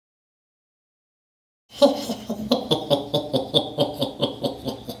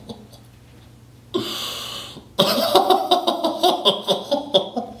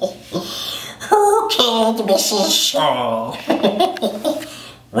Who killed Mrs. Shaw?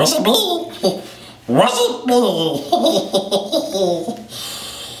 Was it me? Was it me?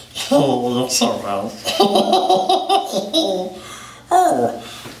 Oh, you're so well. Oh,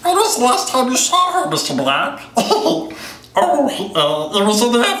 when was the last time you saw her, Mr. Black? Oh, it was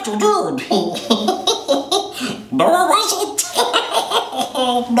in the afternoon. No, it wasn't.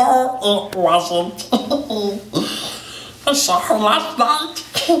 No, it wasn't. I saw her last night.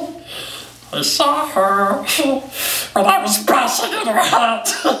 I saw her when I was passing in her hat.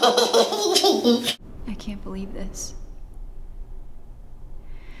 I can't believe this.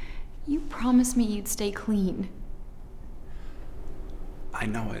 You promised me you'd stay clean. I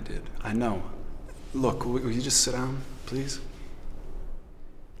know I did. I know. Look, will you just sit down, please?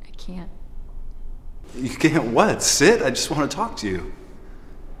 I can't. You can't what? Sit? I just want to talk to you.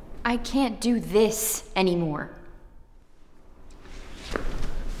 I can't do this anymore.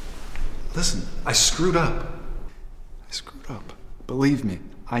 Listen, I screwed up. I screwed up. Believe me,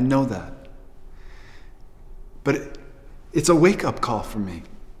 I know that. But it's a wake-up call for me.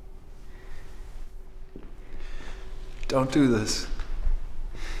 Don't do this.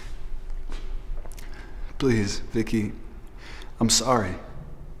 Please, Vicky, I'm sorry.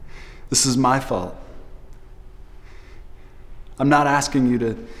 This is my fault. I'm not asking you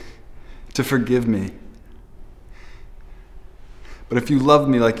to forgive me. But if you love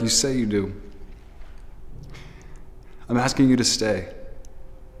me like you say you do, I'm asking you to stay.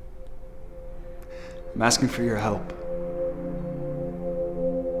 I'm asking for your help.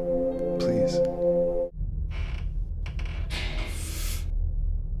 Please.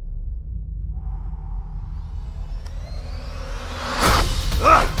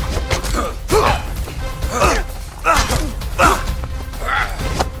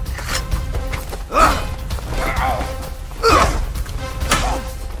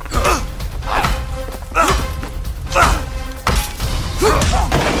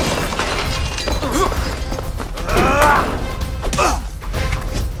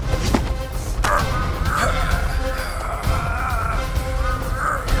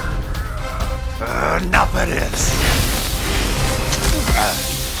 Enough of this.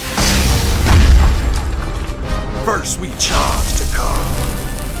 First we charge the car.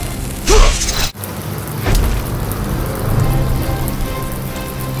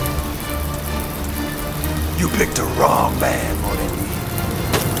 You picked the wrong man, mon ami.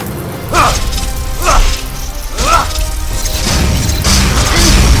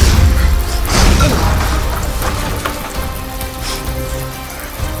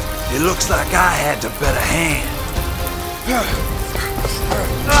 It looks like I had the better hand.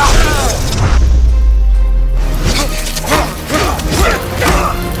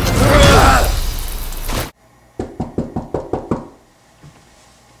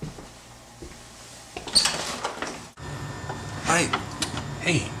 Hi.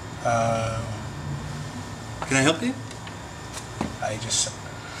 Hey, Can I help you? I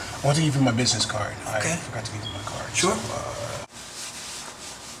want to give you my business card. Okay. I forgot to give you my card. Sure.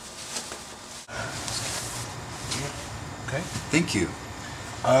 So, okay. Thank you.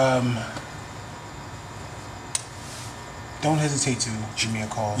 Don't hesitate to give me a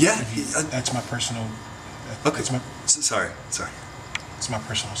call. Yeah, That's my personal. Okay. It's my Sorry. it's my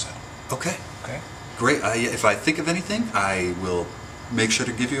personal cell. Okay. Okay. Great. If I think of anything, I will make sure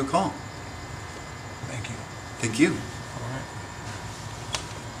to give you a call. Thank you. Thank you. All right.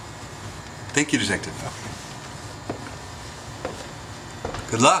 Thank you, Detective. Okay.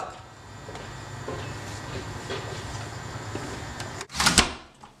 Good luck.